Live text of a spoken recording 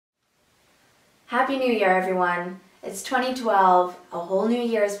Happy New Year, everyone. It's 2012, a whole new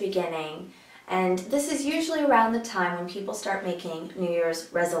year is beginning, and this is usually around the time when people start making New Year's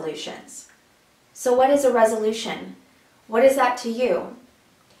resolutions. So what is a resolution? What is that to you?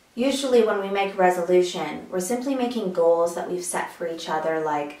 Usually when we make a resolution, we're simply making goals that we've set for each other,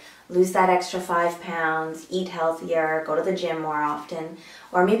 like lose that extra 5 pounds, eat healthier, go to the gym more often,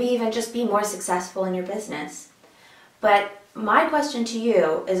 or maybe even just be more successful in your business. But my question to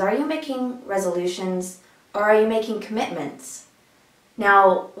you is, are you making resolutions or are you making commitments?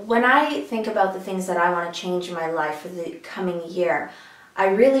 Now, when I think about the things that I want to change in my life for the coming year, I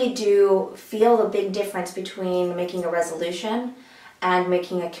really do feel the big difference between making a resolution and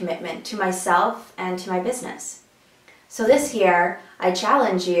making a commitment to myself and to my business. So this year, I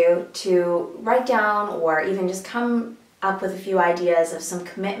challenge you to write down or even just come up with a few ideas of some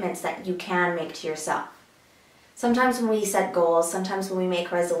commitments that you can make to yourself. Sometimes when we set goals, sometimes when we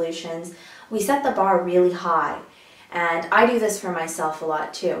make resolutions, we set the bar really high. And I do this for myself a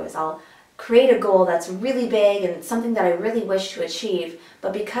lot too, is I'll create a goal that's really big and it's something that I really wish to achieve,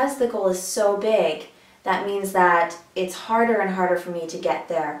 but because the goal is so big, that means that it's harder and harder for me to get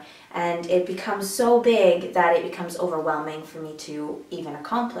there, and it becomes so big that it becomes overwhelming for me to even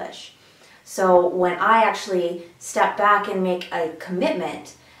accomplish. So when I actually step back and make a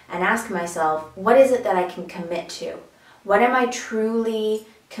commitment and ask myself, what is it that I can commit to? What am I truly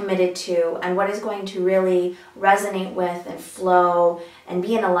committed to, and what is going to really resonate with and flow and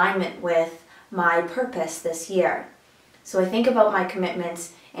be in alignment with my purpose this year? So I think about my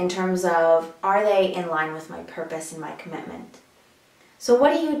commitments in terms of, are they in line with my purpose and my commitment? So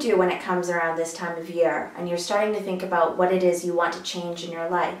what do you do when it comes around this time of year and you're starting to think about what it is you want to change in your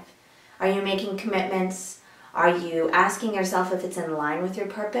life? Are you making commitments? Are you asking yourself if it's in line with your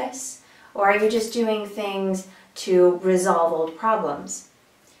purpose? Or are you just doing things to resolve old problems?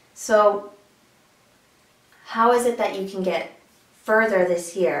 So how is it that you can get further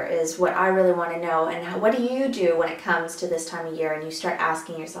this year is what I really want to know. And what do you do when it comes to this time of year and you start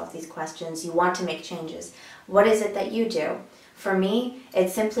asking yourself these questions? You want to make changes. What is it that you do? For me,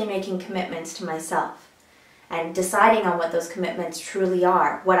 it's simply making commitments to myself and deciding on what those commitments truly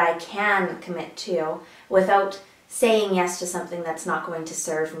are, what I can commit to without saying yes to something that's not going to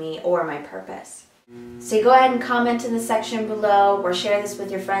serve me or my purpose. So you go ahead and comment in the section below or share this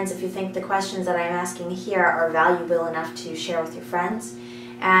with your friends if you think the questions that I'm asking here are valuable enough to share with your friends.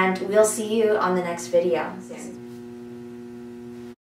 And we'll see you on the next video.